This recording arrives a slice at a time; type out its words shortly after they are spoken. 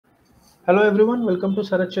Hello everyone, welcome to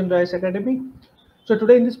Sarat Chandra IAS Academy. So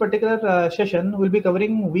today in this particular session, we'll be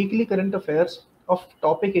covering weekly current affairs of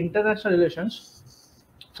topic international relations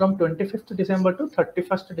from 25th December to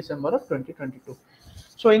 31st December of 2022.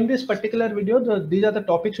 So in this particular video, these are the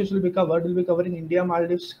topics which will be covered. We'll be covering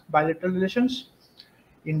India-Maldives bilateral relations,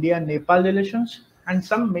 India-Nepal relations, and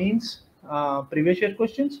some mains previous year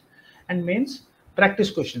questions and mains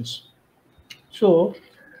practice questions. So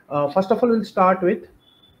first of all, we'll start with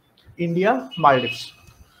India-Maldives.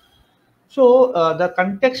 So the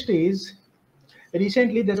context is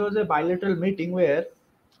recently there was a bilateral meeting where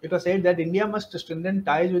it was said that India must strengthen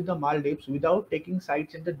ties with the Maldives without taking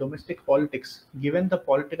sides in the domestic politics, given the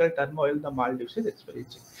political turmoil the Maldives is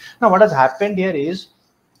experiencing. Now, what has happened here is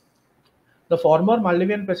the former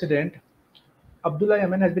Maldivian president Abdullah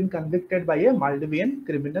Yamin has been convicted by a Maldivian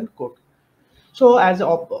criminal court. So, as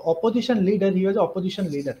opposition leader, he was opposition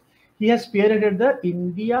leader. He has spearheaded the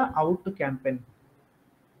India Out campaign.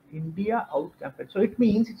 India Out campaign. So it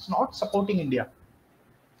means it's not supporting India.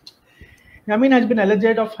 Yamin has been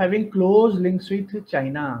alleged of having close links with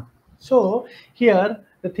China. So here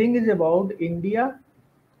the thing is about India,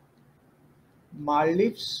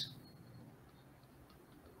 Maldives,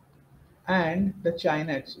 and the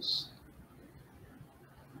China axis.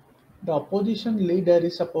 The opposition leader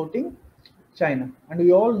is supporting China, and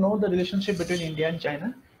we all know the relationship between India and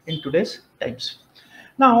China in today's times.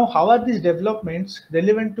 Now, how are these developments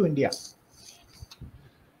relevant to India?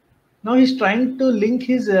 Now he's trying to link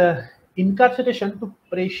his incarceration to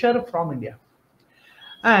pressure from India.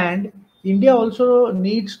 And India also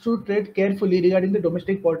needs to tread carefully regarding the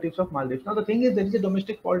domestic politics of Maldives. Now, the thing is, there is a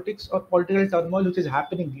domestic politics or political turmoil which is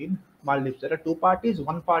happening in Maldives. There are two parties.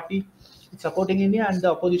 One party is supporting India, and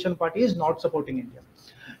the opposition party is not supporting India.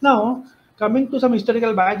 Now, coming to some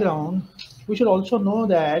historical background, we should also know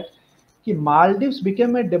that Maldives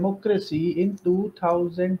became a democracy in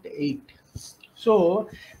 2008. So,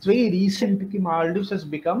 it's very recent that Maldives has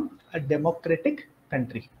become a democratic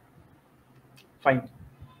country. Fine.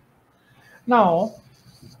 Now,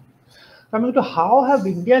 coming to how have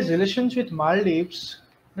India's relations with Maldives,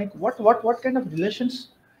 like what kind of relations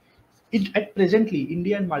at presently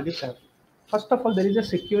India and Maldives have? First of all, there is a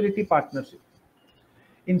security partnership.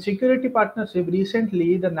 In security partnership,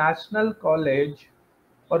 recently the National College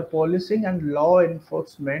for Policing and Law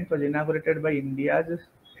Enforcement was inaugurated by India's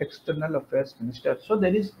External Affairs Minister. So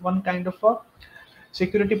there is one kind of a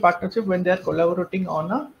security partnership when they are collaborating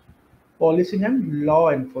on a policing and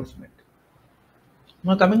law enforcement.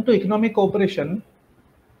 Now coming to economic cooperation,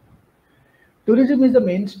 tourism is the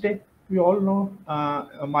mainstay. We all know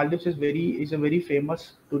Maldives is a very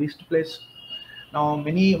famous tourist place. Now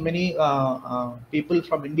many people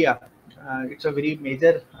from India, it's a very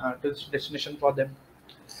major tourist destination for them.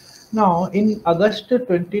 Now in August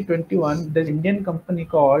 2021, there's an Indian company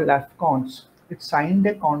called Afcons. It signed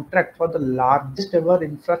a contract for the largest ever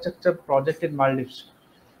infrastructure project in Maldives,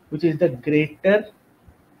 which is the Greater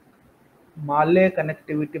Malay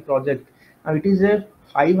Connectivity Project. Now it is a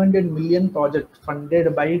 500 million project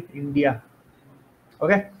funded by India.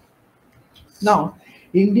 Okay. Now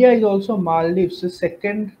India is also Maldives'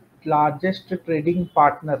 second largest trading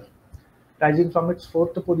partner, rising from its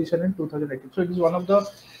fourth position in 2018. So it is one of the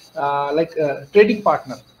trading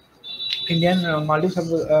partner. India and Maldives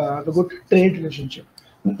have a good trade relationship.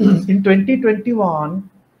 In 2021,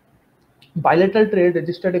 bilateral trade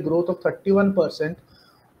registered a growth of 31%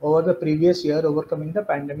 over the previous year, overcoming the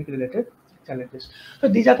pandemic related challenges. So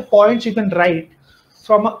these are the points you can write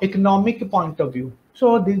from an economic point of view.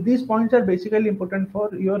 So these points are basically important for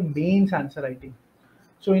your mains answer writing.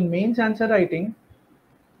 So in mains answer writing,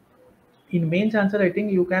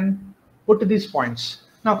 you can put these points.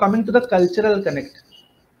 Now coming to the cultural connect.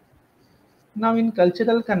 Now in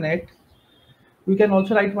cultural connect, we can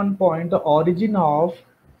also write one point, the origin of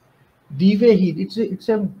Divehi. It's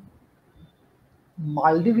a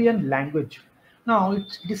Maldivian language. Now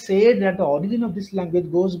it is said that the origin of this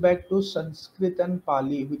language goes back to Sanskrit and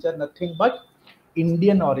Pali, which are nothing but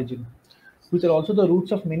Indian origin, which are also the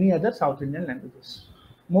roots of many other South Indian languages.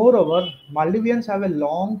 Moreover, Maldivians have a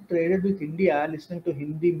long traded with India, listening to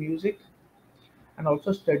Hindi music and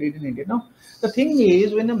also studied in India. Now, the thing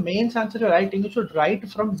is, when a mains answer you're writing, you should write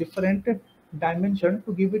from different dimension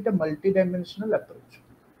to give it a multi-dimensional approach.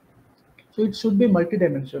 So it should be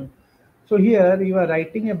multi-dimensional. So here you are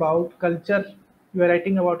writing about culture, you are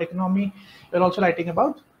writing about economy, you are also writing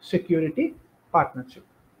about security partnership.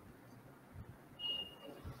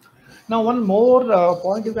 Now one more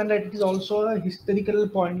point you can write, it is also a historical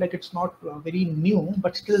point, like it's not very new,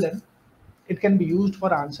 but still then it can be used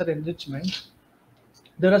for answer enrichment.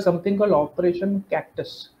 There is something called Operation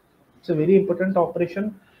Cactus. It's a very important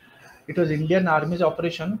operation. It was Indian Army's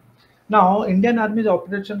operation. Now, Indian Army's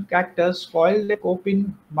Operation Cactus foiled a coup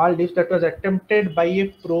in Maldives that was attempted by a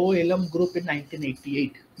pro-Elam group in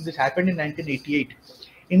 1988. This happened in 1988.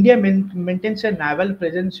 India maintains a naval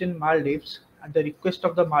presence in Maldives at the request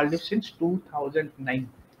of the Maldives since 2009.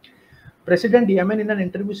 President Yemen in an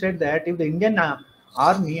interview said that if the Indian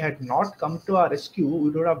army had not come to our rescue, we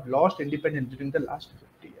would have lost independence during the last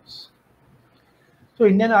 50 years. So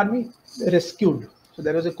Indian army rescued. So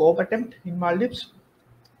there was a coup attempt in Maldives.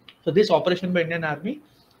 So this operation by Indian army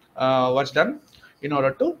was done in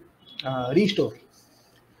order to restore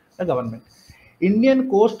the government. Indian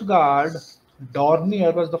Coast Guard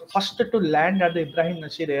Dornier was the first to land at the Ibrahim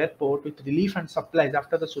Nasir airport with relief and supplies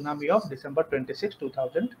after the tsunami of December 26,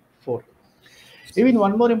 2004. Even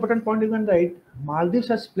one more important point you can write, Maldives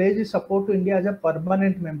has pledged its support to India as a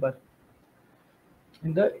permanent member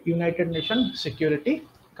in the United Nations Security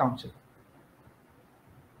Council.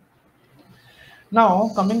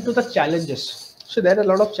 Now coming to the challenges. So there are a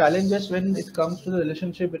lot of challenges when it comes to the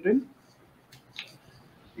relationship between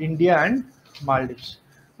India and Maldives.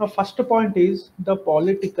 Now first point is the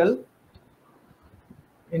political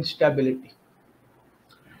instability.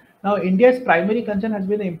 Now India's primary concern has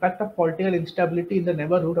been the impact of political instability in the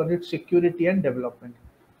neighborhood on its security and development.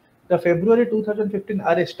 The February 2015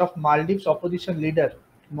 arrest of Maldives opposition leader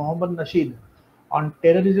Mohammad Nasheed on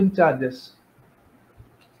terrorism charges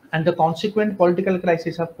and the consequent political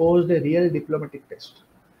crisis have posed a real diplomatic test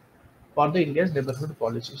for the India's neighborhood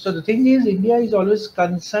policy. So the thing is, India is always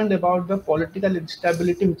concerned about the political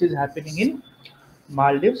instability which is happening in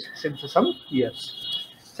Maldives since some years.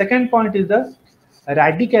 Second point is the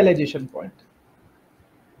radicalization point.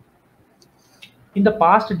 In the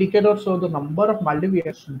past decade or so, the number of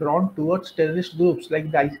Maldivians drawn towards terrorist groups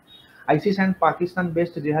like the ISIS and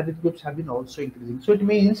Pakistan-based jihadist groups have been also increasing. So it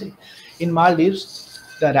means in Maldives,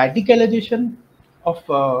 the radicalization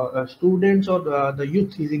of students or the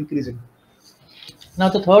youth is increasing. Now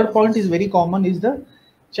the third point is very common is the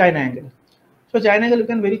China angle. So China angle you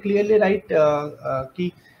can very clearly write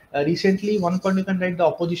recently one point you can write the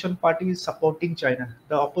opposition party is supporting China.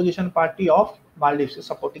 The opposition party of Maldives is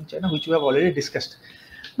supporting China, which we have already discussed.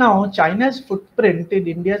 Now China's footprint in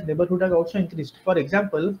India's neighborhood has also increased. For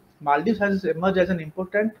example, Maldives has emerged as an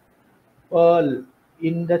important pearl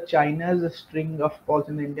in the China's string of pearls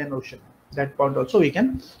in the Indian Ocean. That point also we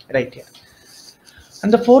can write here.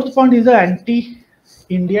 And the fourth point is the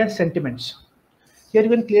anti-India sentiments. Here you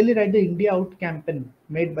can clearly write the India Out campaign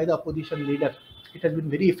made by the opposition leader. It has been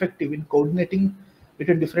very effective in coordinating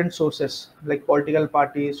between different sources like political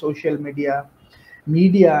parties, social media,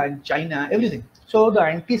 and China, everything. So the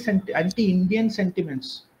anti-Indian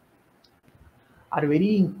sentiments are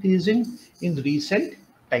very increasing in recent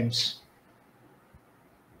times.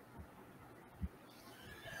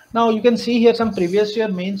 Now you can see here some previous year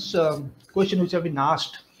mains question which have been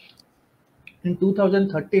asked. In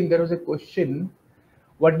 2013, there was a question,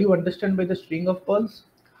 what do you understand by the string of pearls?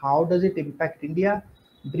 How does it impact India?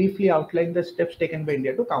 Briefly outline the steps taken by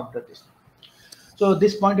India to counter this. So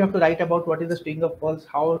this point you have to write about what is the string of pearls,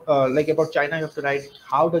 how like about China you have to write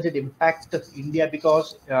how does it impact India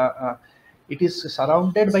because it is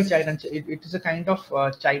surrounded by China. It is a kind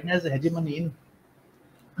of China's hegemony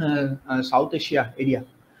in South Asia area.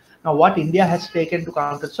 Now what India has taken to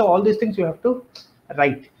counter. So all these things you have to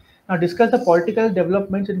write. Now discuss the political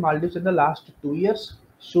developments in Maldives in the last 2 years.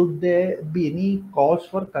 Should there be any cause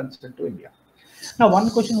for concern to India? Now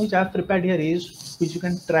one question which I have prepared here is, which you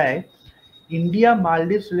can try,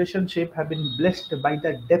 India-Maldives relationship have been blessed by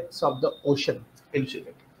the depths of the ocean.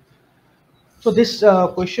 Elucidate. So this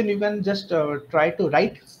question you can just try to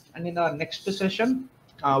write, and in our next session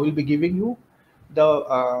we'll be giving you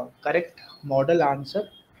the correct model answer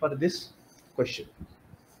for this question.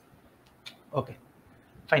 Okay,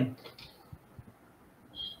 fine.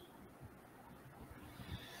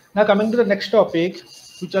 Now coming to the next topic,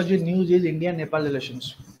 which was the news is India-Nepal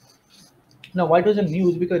relations. Now why it was a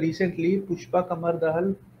news? Because recently Pushpa Kamar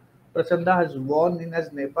Dahal Prasanda has sworn in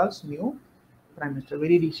as Nepal's new Prime Minister.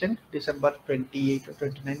 Very recent, December 28 or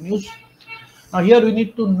 29 news. Now here we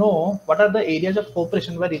need to know what are the areas of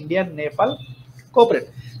cooperation where India and Nepal cooperate.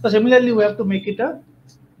 So similarly we have to make it a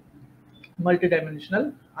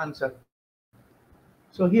multi-dimensional answer.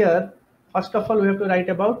 So here, first of all, we have to write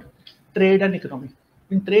about trade and economy.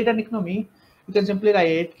 In trade and economy, you can simply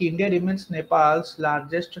write India remains Nepal's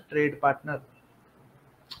largest trade partner.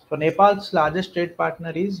 So Nepal's largest trade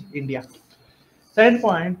partner is India. Second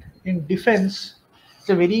point, in defense, it's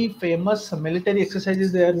a very famous military exercise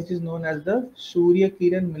is there, which is known as the Surya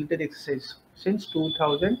Kiran military exercise since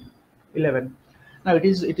 2011. Now it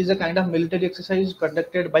is a kind of military exercise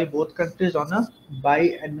conducted by both countries on a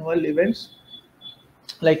biannual events,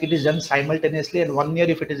 like it is done simultaneously, and 1 year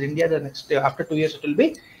if it is India, the next year, after 2 years it will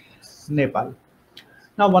be Nepal.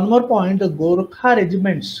 Now one more point, the Gorkha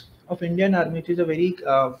regiments of Indian Army, which is a very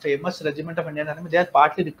famous regiment of Indian Army, they are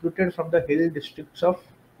partly recruited from the hill districts of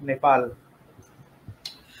Nepal.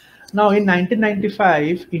 Now in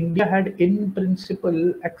 1995, India had in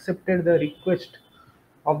principle accepted the request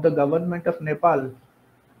of the government of Nepal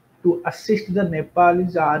to assist the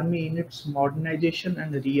Nepalese army in its modernization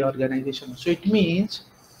and reorganization. So it means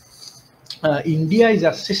India is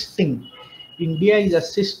assisting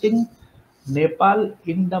Nepal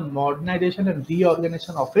in the modernization and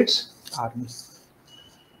reorganization of its army.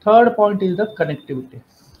 Third point is the connectivity.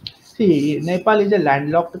 See, Nepal is a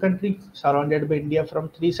landlocked country surrounded by India from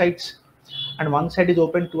three sides, and one side is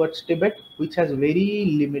open towards Tibet, which has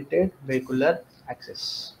very limited vehicular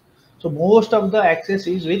access. So most of the access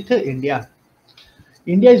is with India.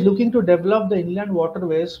 India is looking to develop the inland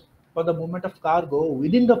waterways for the movement of cargo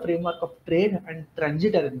within the framework of trade and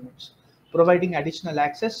transit arrangements, providing additional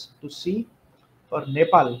access to sea for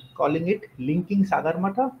Nepal, calling it linking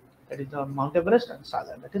Sagarmatha, that is the Mount Everest, and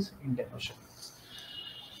Sagar, that is Indian Ocean.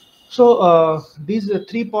 So these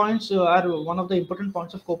 3 points are one of the important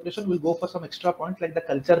points of cooperation. We'll go for some extra points like the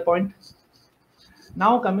culture point.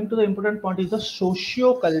 Now coming to the important point is the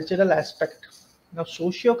socio-cultural aspect. Now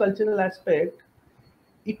socio-cultural aspect,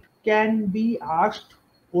 it can be asked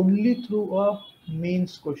only through a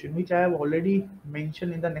mains question, which I have already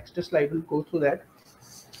mentioned in the next slide. We'll go through that.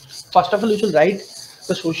 First of all, you should write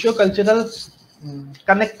the socio-cultural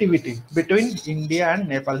connectivity between India and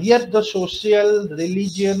Nepal. Here the social,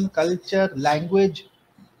 religion, culture, language,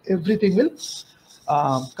 everything will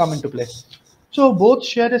come into play. So both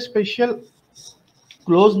share a special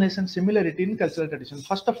closeness and similarity in cultural tradition.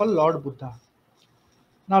 First of all, Lord Buddha.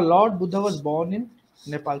 Now Lord Buddha was born in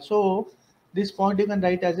Nepal. So this point you can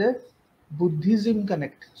write as a Buddhism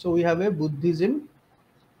connect. So we have a Buddhism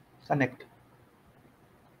connect.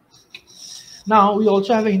 Now we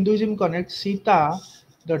also have a Hinduism connect. Sita,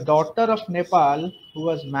 the daughter of Nepal, who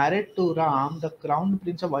was married to Ram, the crown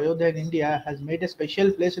prince of Ayodhya in India, has made a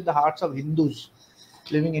special place in the hearts of Hindus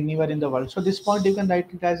living anywhere in the world. So this point you can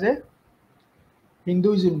write it as a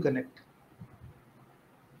Hinduism connect.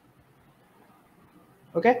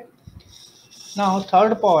 Okay. Now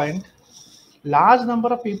third point, large number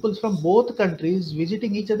of people from both countries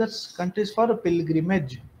visiting each other's countries for a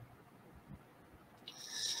pilgrimage.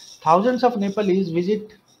 Thousands of Nepalese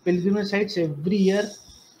visit pilgrimage sites every year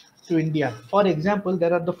to India. For example,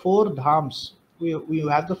 there are the 4 dhams. We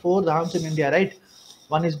have the 4 dhams in India, right?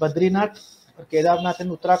 One is Badrinath, Kedarnath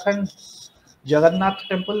in Uttarakhand, Jagannath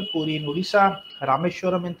Temple, Puri in Odisha,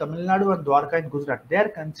 Rameshwaram in Tamil Nadu, and Dwarka in Gujarat. They are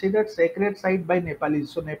considered sacred site by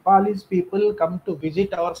Nepalese. So Nepalese people come to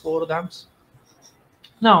visit our 4 dhams.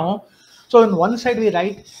 Now, so on one side we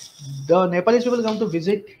write the Nepalese people come to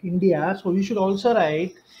visit India. So we should also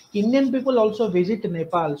write Indian people also visit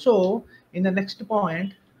Nepal. So in the next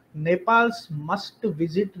point, Nepals must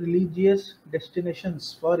visit religious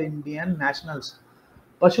destinations for Indian nationals.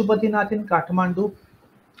 Pashupatinath in Kathmandu,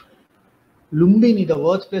 Lumbini, the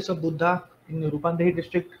birthplace of Buddha, in Rupandehi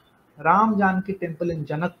district, Ram Janaki temple in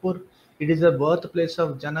Janakpur, it is the birthplace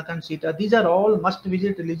of Janak and Sita. These are all must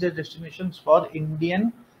visit religious destinations for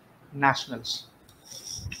Indian nationals.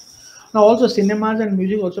 Now also cinemas and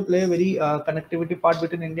music also play a very connectivity part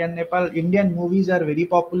between India and Nepal. Indian movies are very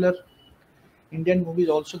popular. Indian movies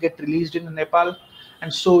also get released in Nepal,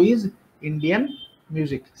 and so is Indian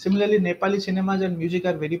music. Similarly, Nepali cinemas and music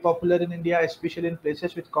are very popular in India, especially in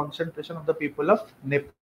places with concentration of the people of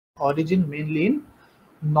Nepal origin, mainly in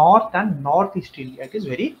North and Northeast India. It is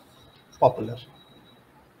very popular.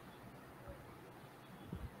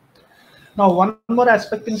 Now, one more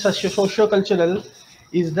aspect in socio-cultural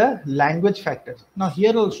is the language factor. Now,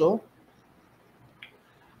 here also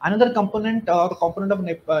another component of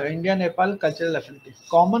India-Nepal cultural affinity.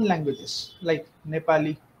 Common languages like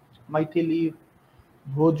Nepali, Maithili,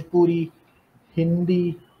 Bhojpuri,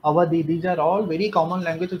 Hindi, Awadhi. These are all very common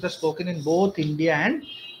languages which are spoken in both India and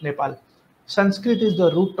Nepal. Sanskrit is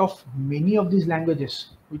the root of many of these languages,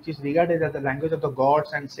 which is regarded as the language of the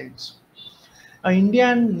gods and saints. India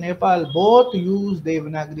and Nepal both use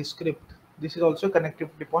Devanagari script. This is also a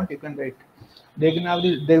connectivity point you can write.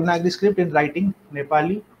 Devanagari script in writing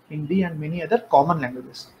Nepali, Hindi, and many other common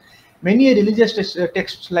languages. Many religious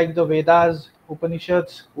texts like the Vedas,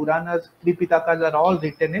 Upanishads, Puranas, Tripitakas are all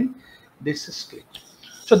written in this script.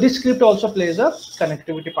 So this script also plays a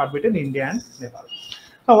connectivity part between India and Nepal.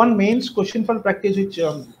 Now one main question for practice which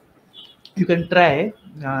you can try,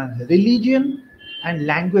 religion and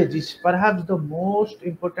language is perhaps the most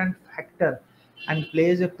important factor and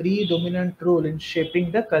plays a predominant role in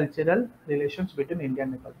shaping the cultural relations between India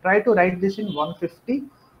and Nepal. Try to write this in 150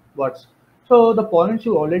 words. So the points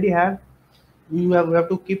you already have, we have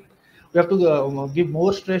to keep, we have to give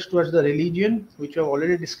more stress towards the religion, which we have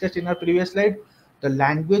already discussed in our previous slide, the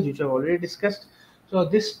language, which we have already discussed. So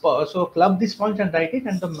this, so club these points and write it,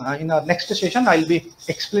 and in our next session, I'll be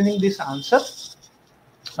explaining this answer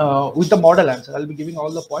with the model answer. I'll be giving all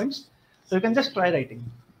the points, so you can just try writing.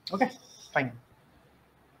 Okay, fine.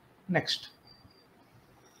 Next.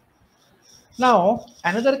 Now,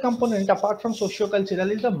 another component apart from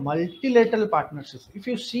socio-cultural is the multilateral partnership. If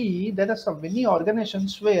you see, there are some many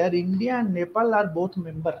organizations where India and Nepal are both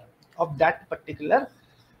member of that particular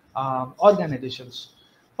organizations.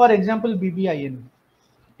 For example, BBIN.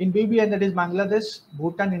 In BBIN, that is Bangladesh,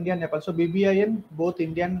 Bhutan, India, Nepal. So BBIN, both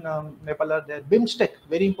India and Nepal are there. BIMSTEC,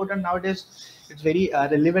 very important nowadays. It's very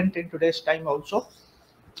relevant in today's time also.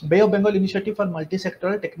 Bay of Bengal Initiative for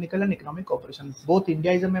Multi-Sectoral Technical and Economic Cooperation. Both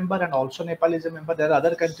India is a member and also Nepal is a member. There are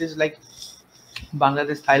other countries like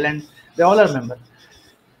Bangladesh, Thailand, they all are member.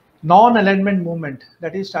 Non-alignment movement,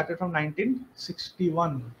 that is started from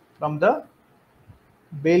 1961 from the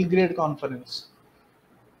Belgrade Conference.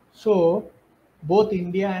 So both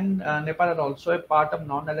India and Nepal are also a part of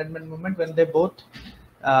non-alignment movement when they both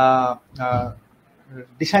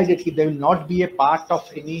decided that they will not be a part of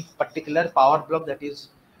any particular power bloc, that is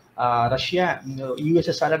Russia,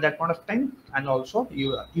 USSR at that point of time, and also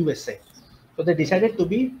USA. So they decided to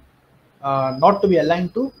be not to be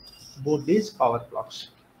aligned to both these power blocks.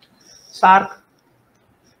 SARC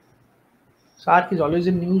is always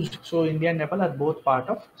in news, so India and Nepal are both part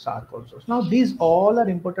of SARC also. So now these all are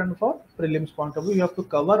important for prelims point of view. You have to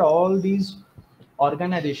cover all these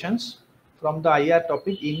organizations from the IR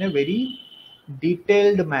topic in a very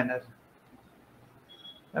detailed manner.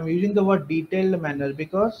 I'm using the word detailed manner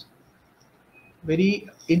because very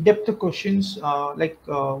in-depth questions like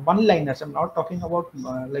one-liners. I'm not talking about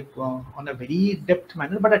on a very depth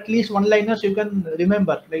manner, but at least one-liners you can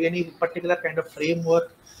remember, like any particular kind of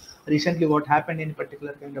framework, recently what happened in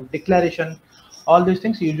particular kind of declaration, all these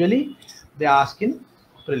things usually they ask in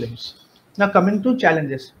prelims. Now coming to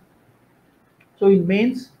challenges. So in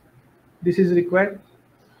mains, this is required.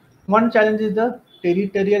 One challenge is the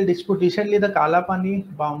territorial dispute. Recently the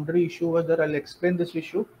Kalapani boundary issue was there. I'll explain this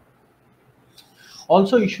issue.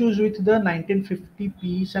 Also issues with the 1950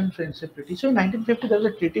 Peace and Friendship Treaty. So in 1950 there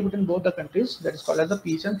was a treaty between both the countries that is called as the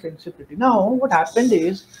Peace and Friendship Treaty. Now what happened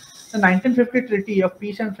is the 1950 Treaty of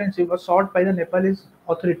Peace and Friendship was sought by the Nepalese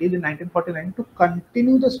authorities in 1949 to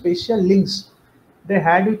continue the special links they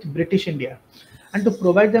had with British India and to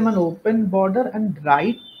provide them an open border and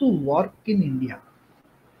right to work in India.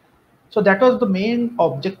 So that was the main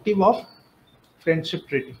objective of Friendship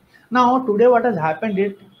Treaty. Now today what has happened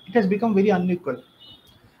is it has become very unequal,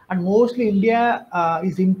 and mostly India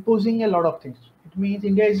is imposing a lot of things. It means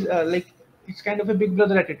India is like, it's kind of a big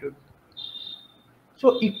brother attitude.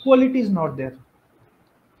 So equality is not there.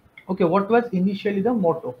 Okay, what was initially the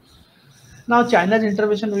motto? Now China's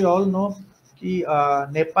intervention, we all know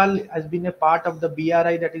Nepal has been a part of the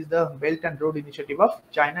BRI, that is the Belt and Road Initiative of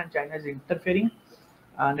China, and China is interfering.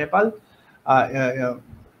 Nepal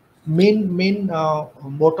main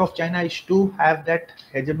motto of China is to have that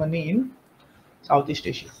hegemony in Southeast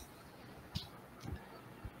Asia.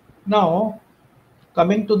 Now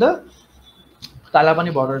coming to the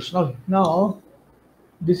Kalapani borders. Now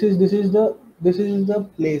this is the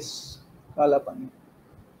place Kalapani.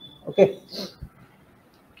 Okay,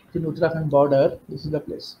 in Uttarakhand border, this is the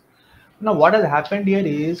place. Now what has happened here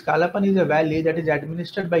is Kalapani is a valley that is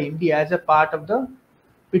administered by India as a part of the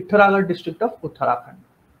Pithoragarh district of Uttarakhand.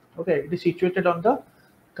 Okay, it is situated on the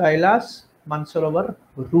Kailas Mansarovar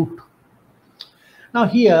route. Now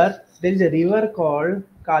here there is a river called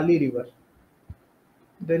Kali River.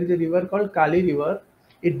 There is a river called Kali River.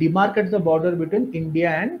 It demarcates the border between India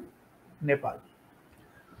and Nepal.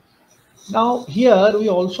 Now here we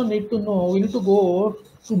also need to know, we need to go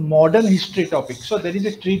to modern history topic. So there is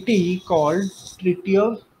a treaty called Treaty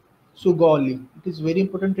of Sugauli. It is very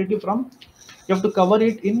important treaty from, you have to cover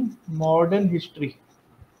it in modern history.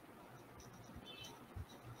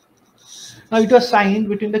 Now it was signed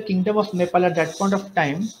between the Kingdom of Nepal at that point of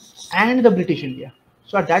time and the British India.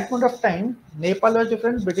 So at that point of time, Nepal was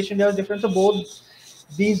different, British India was different. So both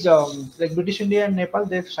these like British India and Nepal,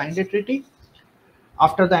 they signed a treaty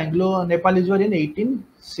after the Anglo-Nepalese War in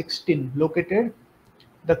 1816, located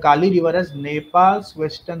the Kali River as Nepal's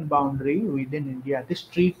western boundary within India. This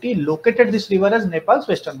treaty located this river as Nepal's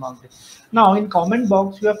western boundary. Now in comment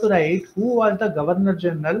box you have to write who was the Governor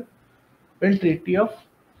General when Treaty of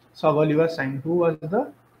Savoli was signed? Who was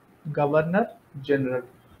the Governor General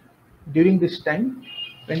during this time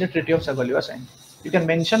when the Treaty of Savoli was signed? You can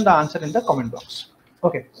mention the answer in the comment box.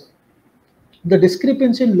 Okay. The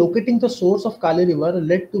discrepancy in locating the source of Kali River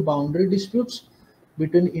led to boundary disputes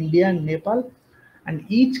between India and Nepal, and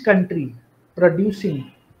each country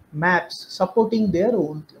producing maps supporting their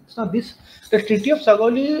own claims. Now, the Treaty of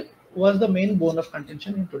Sagoli was the main bone of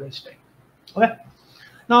contention in today's time. Okay.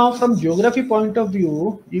 Now, from geography point of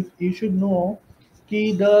view, you should know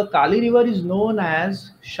that the Kali River is known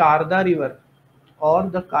as Sharda River or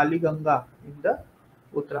the Kali Ganga in the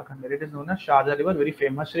Uttarakhand. It is known as Sharda River, very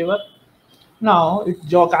famous river. Now,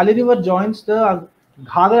 Kali River joins the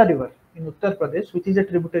Ghagra River in Uttar Pradesh, which is a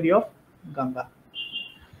tributary of Ganga.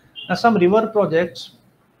 Now, some river projects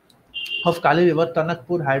of Kali River: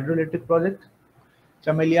 Tanakpur Hydroelectric Project,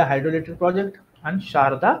 Chamelia Hydroelectric Project, and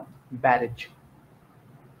Sharda Barrage.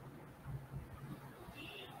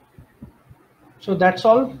 So that's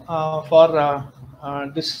all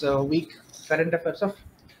for this week current affairs of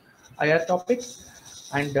IR topic,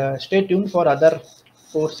 and stay tuned for other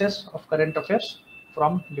courses of current affairs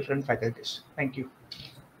from different faculties. Thank you.